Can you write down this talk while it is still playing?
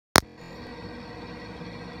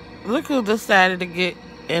Look who decided to get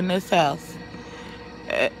in this house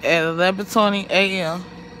at 11:20 a.m.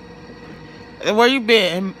 Where you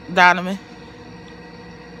been, Donovan?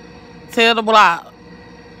 Tell the block.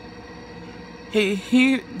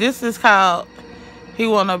 This is called, he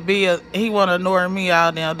wanna ignore me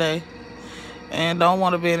all damn day. And don't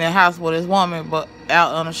wanna be in the house with his woman, but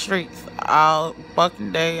out on the streets all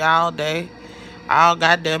fucking day, all day, all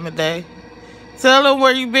goddamn day. Tell him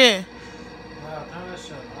where you been. Wow, turn that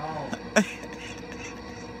shit off.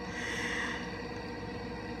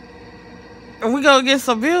 And we gonna get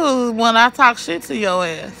some views when I talk shit to your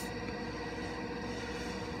ass.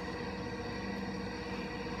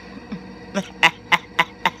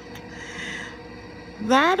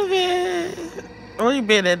 Donovan. Where you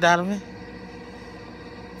been at, Donovan?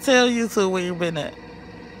 Tell YouTube where you been at.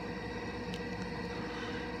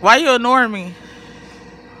 Why you ignoring me?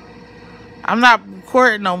 I'm not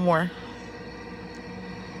recording no more.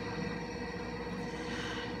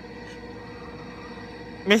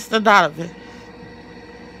 Mr. Donovan.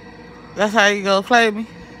 That's how you gonna play me?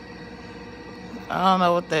 I don't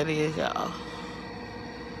know what that is, y'all.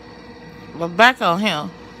 But back on him.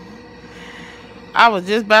 I was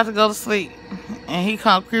just about to go to sleep. And he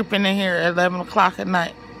come creeping in here at 11 o'clock at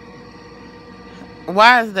night.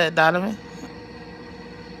 Why is that, Donovan?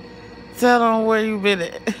 Tell them where you been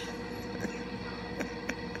at.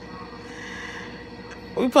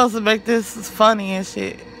 We supposed to make this funny and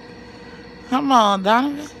shit. Come on,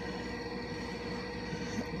 Donovan.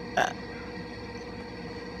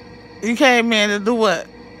 You came in to do what?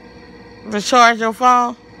 To charge your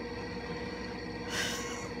phone?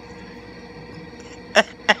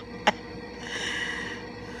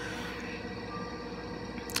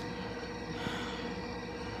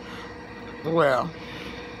 Well,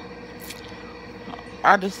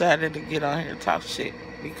 I decided to get on here and talk shit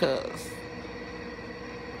because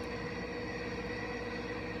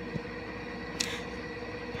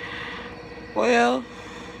well,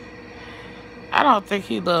 I don't think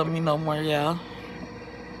he loved me no more, y'all.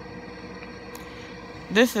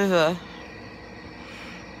 This is a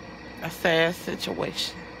sad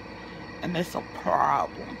situation. And it's a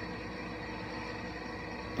problem.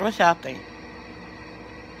 What y'all think?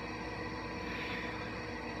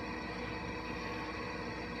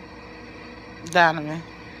 Donovan,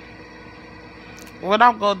 what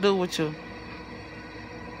I'm gonna do with you?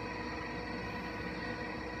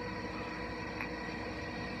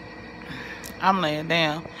 I'm laying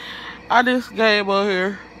down. I just came over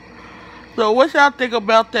here. So what y'all think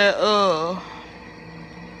about that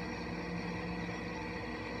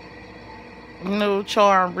new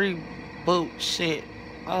Charm reboot shit?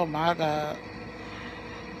 Oh my god.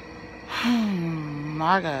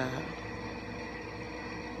 My god.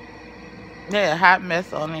 Yeah, hot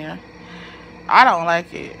mess on there. I don't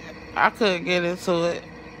like it. I couldn't get into it.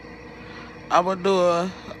 I'm gonna do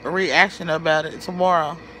a reaction about it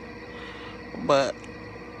tomorrow. But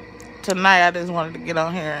tonight I just wanted to get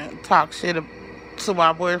on here and talk shit to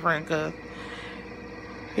my boyfriend because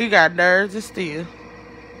he got nerves of steel.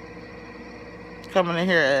 Coming in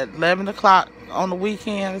here at 11 o'clock on the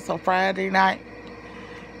weekend. It's a Friday night.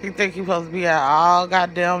 He think he supposed to be out all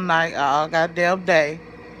goddamn night, all goddamn day.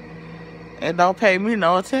 And don't pay me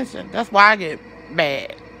no attention. That's why I get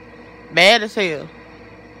mad. Mad as hell.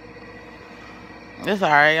 It's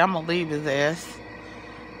alright. I'm going to leave his ass.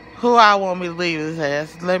 Who I want me to leave his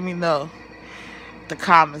ass, let me know. The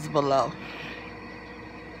comments below.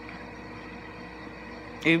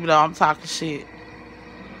 Even though I'm talking shit.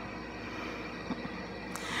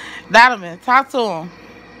 Donovan, talk to him.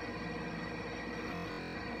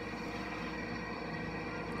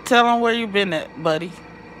 Tell him where you been at, buddy.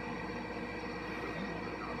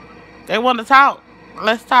 They want to talk.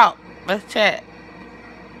 Let's talk. Let's chat.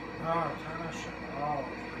 Oh, turn that shit off.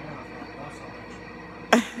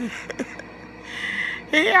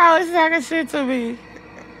 He always talking shit to me.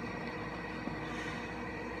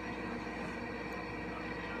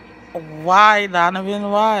 Why, Donovan?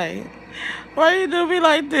 Why? Why you do me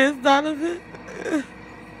like this, Donovan?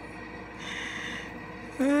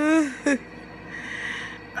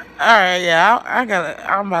 Alright, yeah,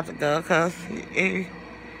 I'm about to go because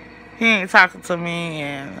he ain't talking to me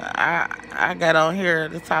and I got on here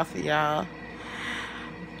to talk to y'all.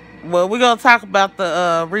 Well, we're going to talk about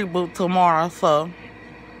the reboot tomorrow, so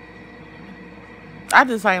I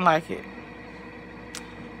just ain't like it.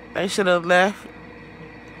 They should have left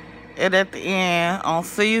it at the end on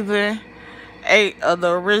season 8 of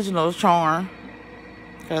the original Charm.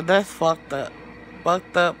 Because that's fucked up.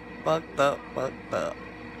 Fucked up, fucked up, fucked up.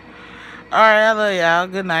 Alright, I love y'all.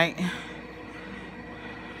 Good night.